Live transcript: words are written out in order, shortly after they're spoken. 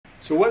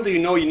So when do you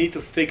know you need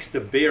to fix the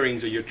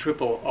bearings of your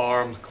triple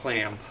arm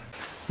clamp?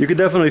 You can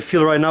definitely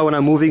feel right now when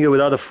I'm moving it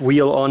without a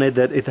wheel on it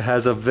that it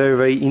has a very,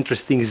 very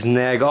interesting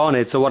snag on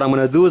it. So what I'm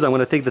going to do is I'm going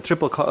to take the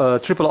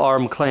triple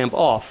arm clamp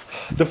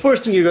off. The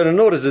first thing you're going to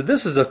notice is that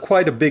this is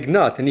quite a big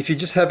nut, and if you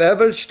just have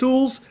average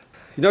tools,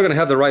 you're not going to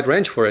have the right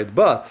wrench for it.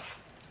 But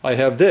I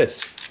have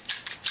this,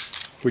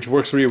 which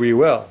works really, really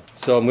well.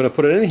 So I'm going to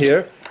put it in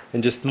here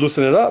and just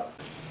loosen it up.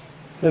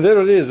 And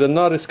there it is, the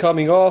nut is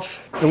coming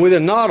off. And with the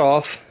knot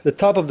off, the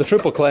top of the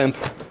triple clamp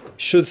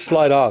should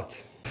slide out.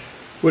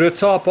 With the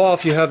top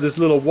off, you have this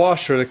little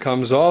washer that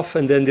comes off,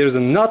 and then there's a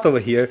nut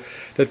over here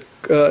that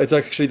it's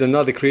actually the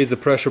nut that creates the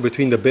pressure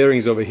between the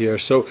bearings over here.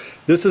 So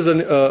this is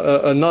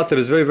a nut that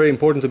is very, very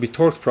important to be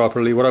torqued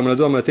properly. What I'm going to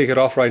do, I'm going to take it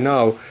off right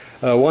now.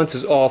 Once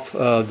it's off,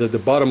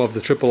 the bottom of the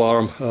triple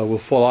arm will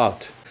fall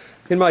out.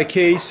 In my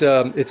case,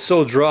 it's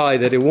so dry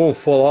that it won't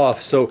fall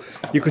off, so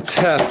you could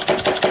tap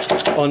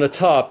on the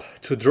top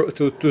to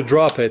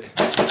drop it.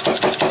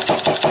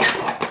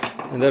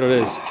 And there it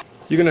is.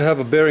 You're going to have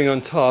a bearing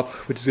on top,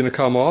 which is going to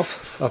come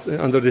off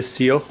under this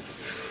seal.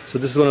 So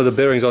this is one of the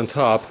bearings on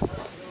top.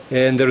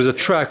 And there is a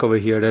track over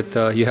here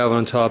that you have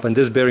on top, and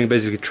this bearing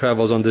basically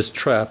travels on this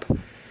trap.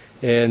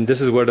 And this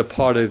is where the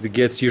part that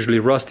gets usually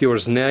rusty or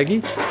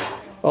snaggy.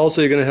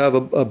 Also, you're going to have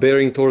a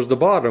bearing towards the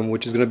bottom,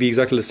 which is going to be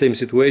exactly the same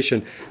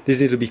situation.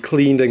 These need to be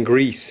cleaned and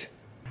greased.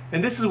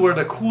 And this is where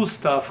the cool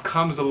stuff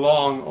comes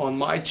along on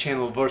my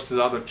channel versus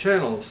other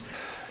channels.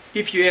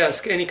 If you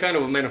ask any kind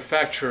of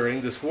manufacturer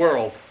in this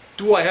world,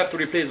 do I have to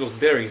replace those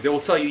bearings? They will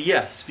tell you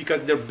yes,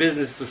 because their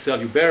business is to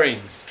sell you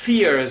bearings.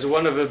 Fear is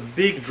one of the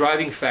big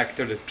driving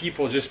factor that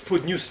people just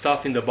put new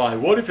stuff in the bike.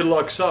 What if it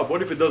locks up?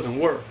 What if it doesn't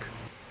work?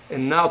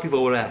 And now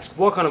people will ask,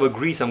 what kind of a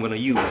grease I'm going to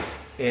use?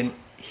 And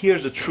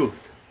here's the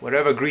truth.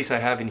 Whatever grease I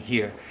have in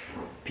here,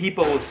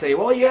 people will say,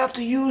 well, you have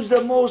to use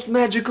the most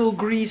magical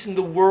grease in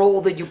the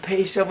world that you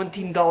pay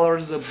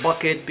 $17 a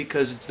bucket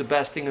because it's the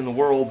best thing in the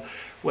world,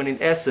 when in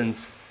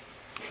essence,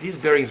 these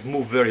bearings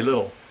move very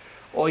little.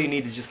 All you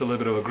need is just a little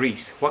bit of a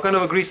grease. What kind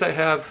of a grease I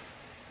have?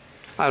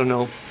 I don't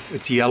know.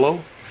 It's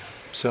yellow,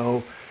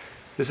 so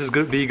this is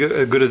good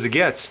as it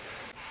gets.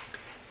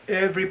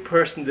 Every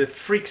person that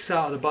freaks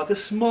out about the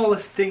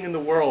smallest thing in the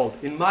world,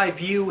 in my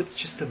view, it's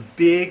just a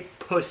big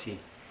pussy.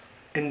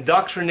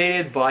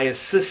 Indoctrinated by a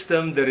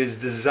system that is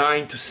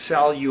designed to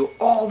sell you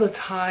all the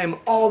time,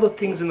 all the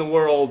things in the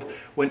world,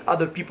 when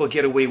other people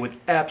get away with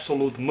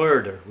absolute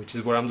murder, which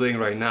is what I'm doing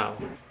right now.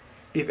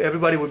 If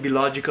everybody would be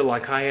logical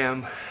like I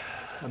am,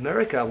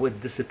 America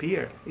would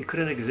disappear. It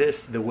couldn't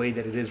exist the way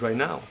that it is right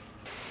now.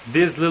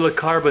 This little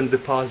carbon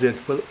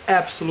deposit will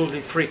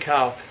absolutely freak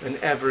out an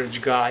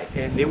average guy,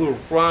 and they will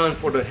run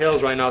for the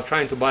hills right now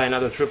trying to buy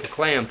another triple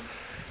clamp.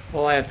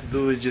 All I have to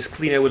do is just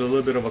clean it with a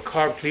little bit of a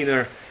carb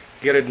cleaner,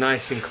 get it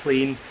nice and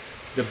clean.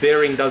 The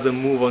bearing doesn't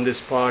move on this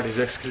part, it's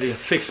actually a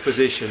fixed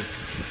position.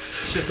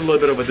 It's just a little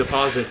bit of a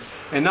deposit.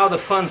 And now the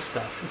fun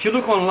stuff. If you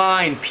look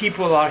online,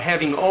 people are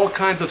having all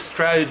kinds of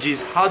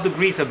strategies how to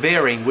grease a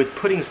bearing with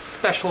putting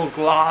special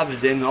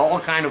gloves and all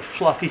kind of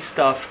fluffy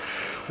stuff,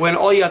 when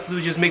all you have to do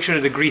is just make sure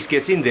that the grease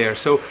gets in there.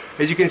 So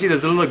as you can see,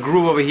 there's a little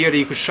groove over here that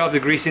you could shove the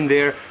grease in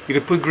there. You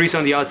could put grease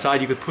on the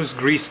outside, you could push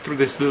grease through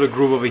this little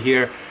groove over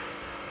here.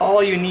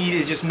 All you need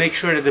is just make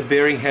sure that the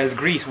bearing has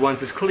grease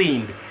once it's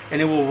cleaned,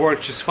 and it will work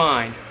just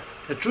fine.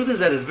 The truth is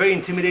that it's very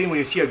intimidating when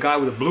you see a guy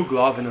with a blue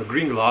glove and a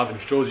green glove and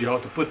shows you how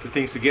to put the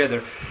things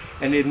together,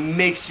 and it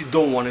makes you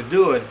don't want to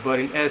do it.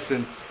 But in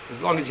essence,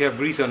 as long as you have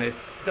grease on it,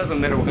 it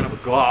doesn't matter what kind of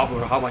a glove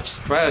or how much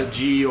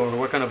strategy or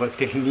what kind of a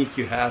technique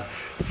you have.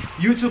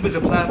 YouTube is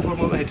a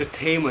platform of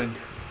entertainment.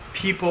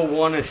 People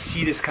want to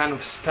see this kind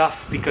of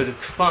stuff because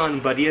it's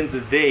fun, but at the end of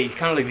the day, it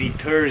kind of like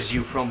deters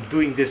you from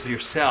doing this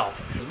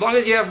yourself. As long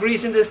as you have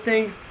grease in this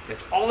thing,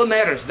 that's all that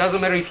matters. It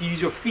doesn't matter if you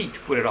use your feet to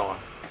put it on.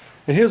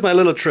 And here's my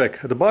little trick.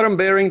 The bottom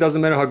bearing,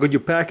 doesn't matter how good you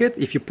pack it,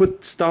 if you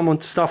put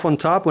stuff on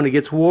top, when it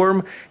gets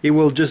warm, it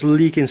will just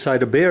leak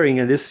inside the bearing,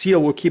 and this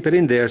seal will keep it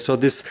in there, so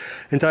this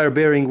entire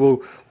bearing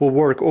will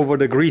work over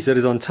the grease that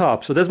is on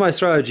top. So that's my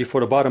strategy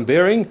for the bottom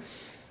bearing.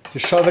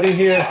 Just shove it in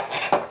here,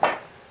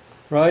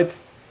 right?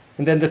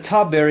 And then the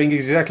top bearing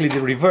is exactly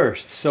the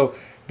reverse. So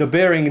the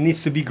bearing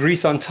needs to be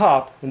greased on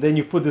top, and then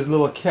you put this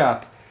little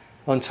cap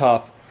on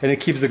top, and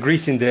it keeps the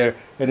grease in there,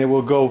 and it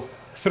will go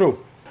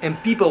through.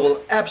 And people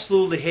will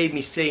absolutely hate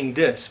me saying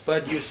this,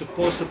 but you're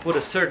supposed to put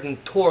a certain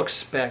torque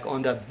spec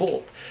on that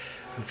bolt.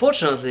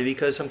 Unfortunately,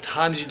 because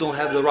sometimes you don't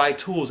have the right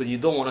tools and you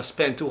don't want to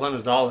spend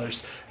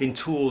 $200 in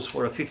tools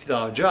for a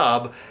 $50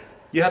 job,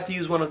 you have to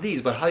use one of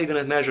these. But how are you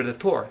going to measure the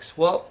torques?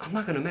 Well, I'm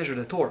not going to measure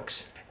the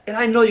torques. And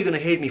I know you're going to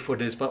hate me for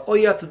this, but all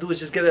you have to do is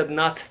just get that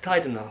nut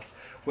tight enough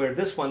where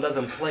this one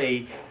doesn't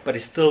play, but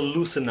it's still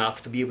loose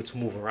enough to be able to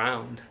move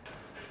around.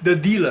 The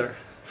dealer,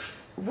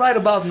 right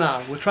about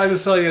now, will try to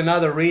sell you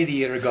another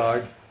radiator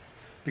guard,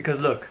 because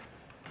look,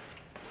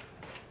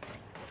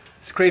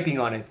 scraping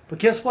on it. But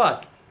guess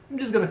what? I'm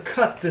just going to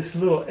cut this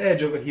little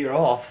edge over here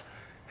off,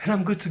 and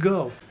I'm good to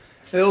go.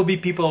 There will be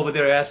people over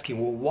there asking,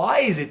 well, why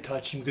is it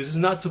touching? Because it's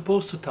not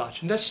supposed to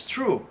touch. And that's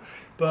true.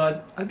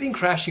 But I've been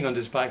crashing on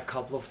this bike a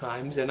couple of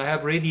times, and I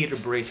have radiator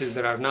braces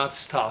that are not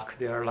stock.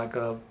 They are like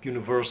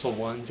universal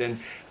ones, and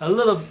a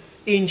little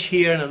inch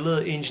here and a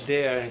little inch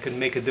there, and it can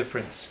make a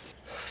difference.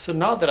 So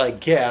now that I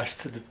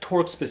guessed the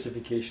torque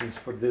specifications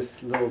for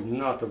this little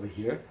nut over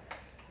here,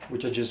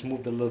 which I just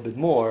moved a little bit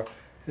more,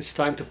 it's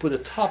time to put the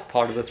top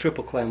part of the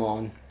triple clamp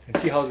on and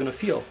see how it's gonna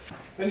feel.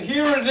 And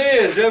here it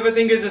is,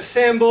 everything is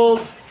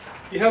assembled.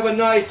 You have a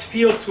nice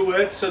feel to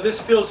it, so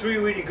this feels really,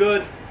 really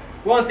good.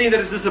 One thing that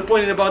is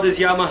disappointing about this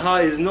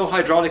Yamaha is no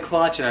hydraulic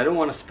clutch, and I don't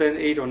want to spend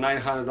 $800 or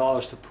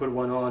 $900 to put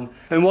one on.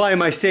 And why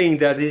am I saying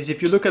that is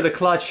if you look at the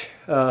clutch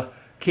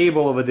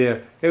cable over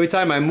there, every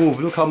time I move,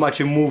 look how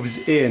much it moves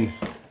in.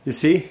 You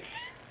see?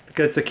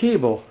 Because it's a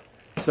cable.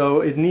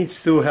 So it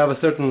needs to have a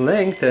certain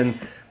length, and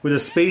with the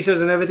spacers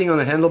and everything on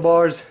the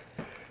handlebars,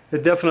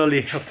 it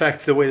definitely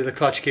affects the way that the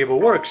clutch cable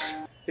works.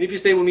 And if you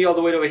stay with me all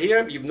the way over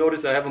here, you've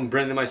noticed that I haven't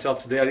branded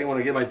myself today. I didn't want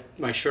to get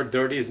my shirt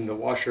dirty, it's in the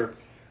washer.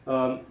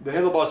 The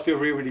handlebars feel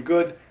really, really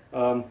good.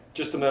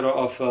 Just a matter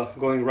of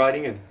going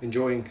riding and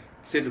enjoying.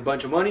 Saved a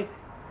bunch of money.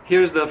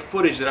 Here's the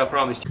footage that I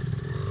promised you.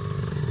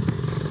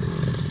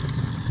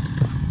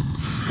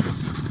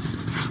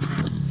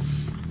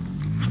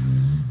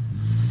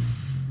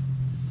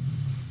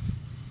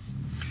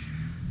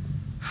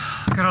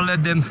 Gotta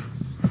let them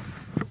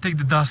take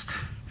the dust,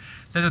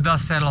 let the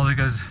dust settle,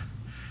 because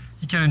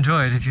you can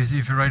enjoy it if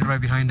you ride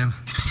right behind them.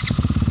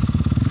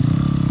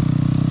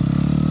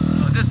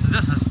 So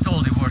this is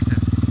totally worth it.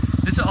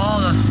 This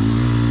all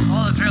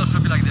the trails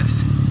should be like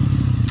this.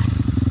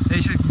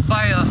 They should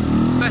buy a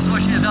special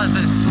machine that does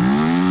this.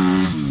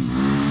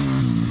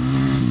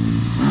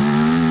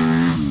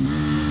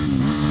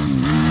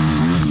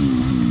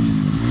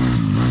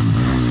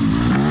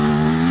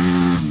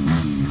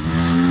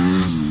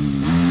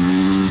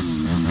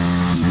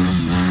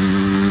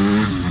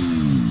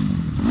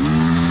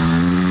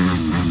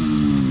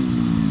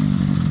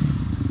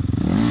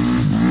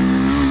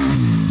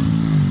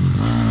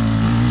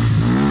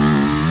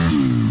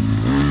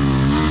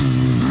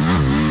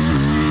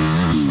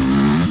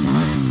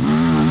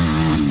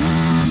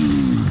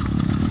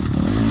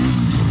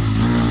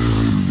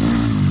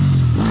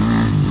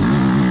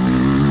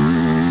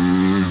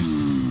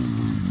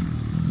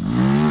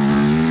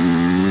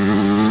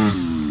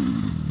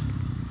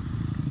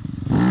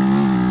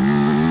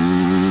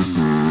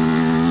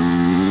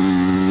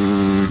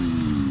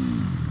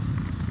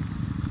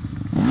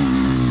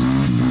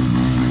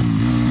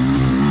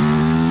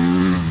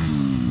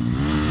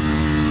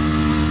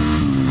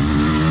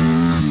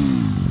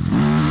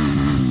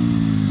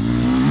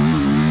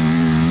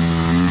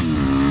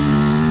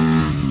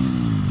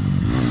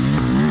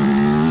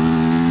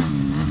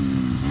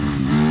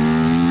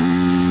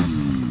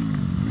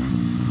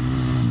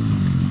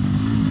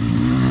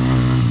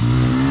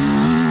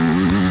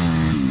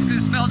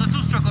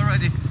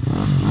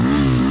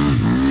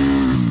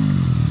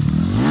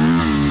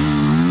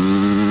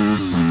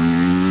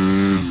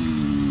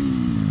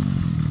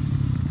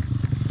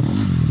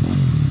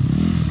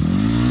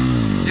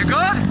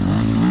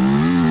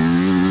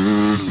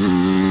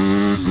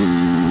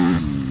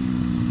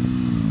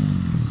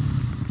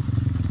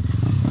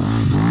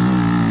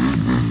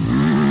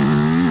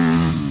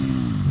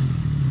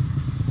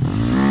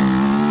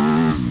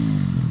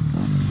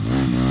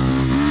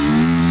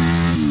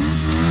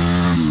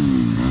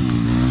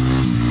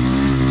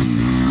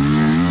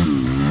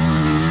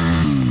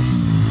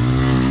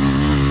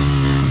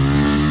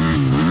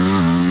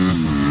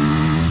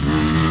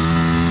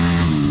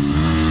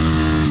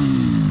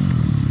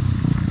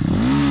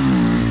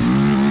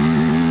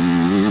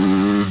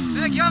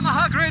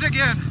 Yamaha great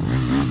again.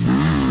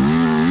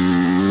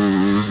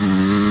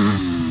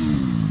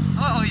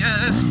 Oh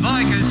yeah, this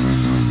bike is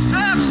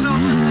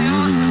absolutely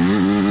awesome.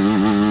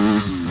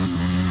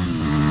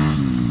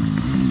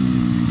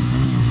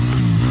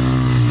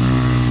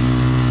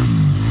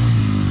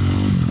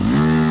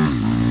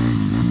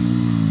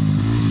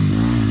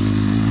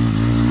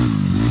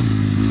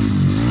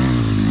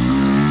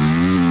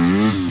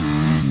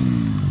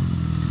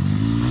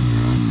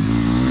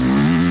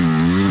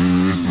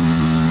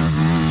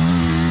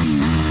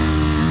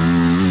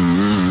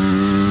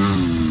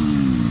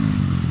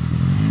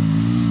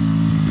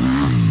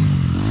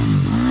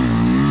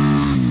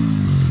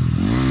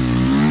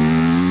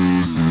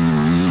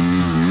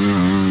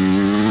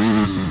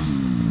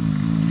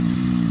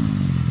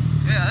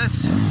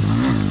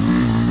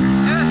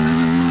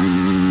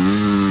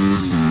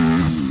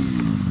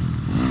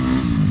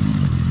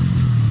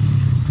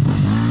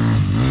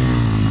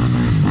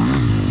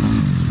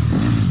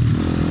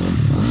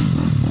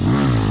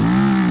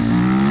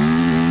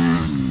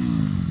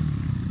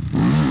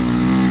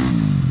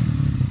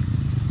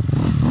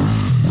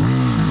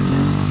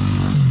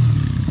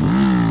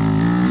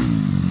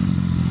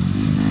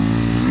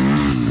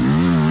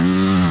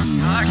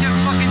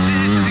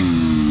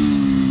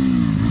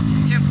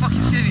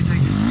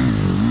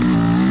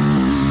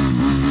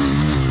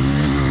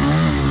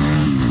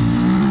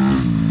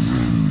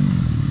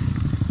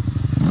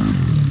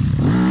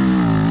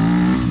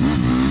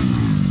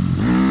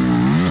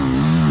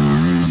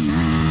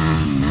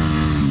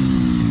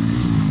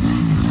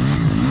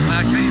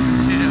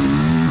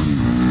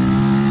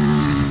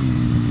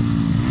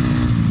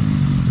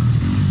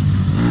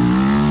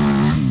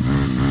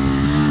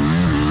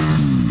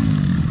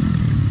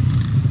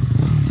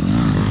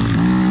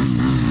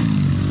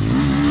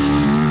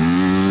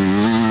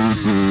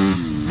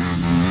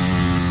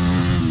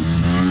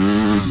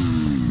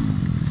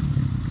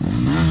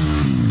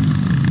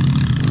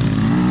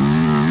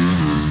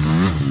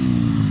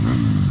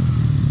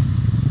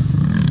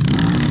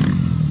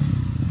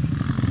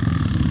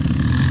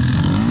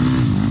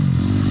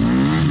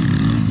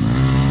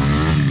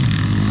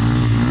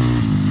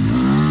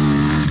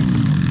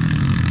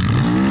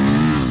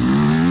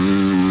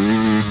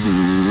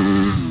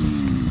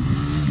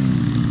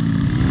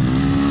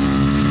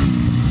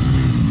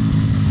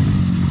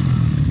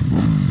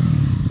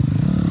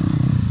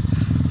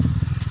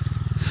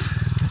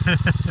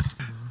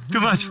 Too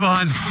much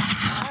fun.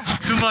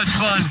 Too much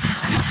fun.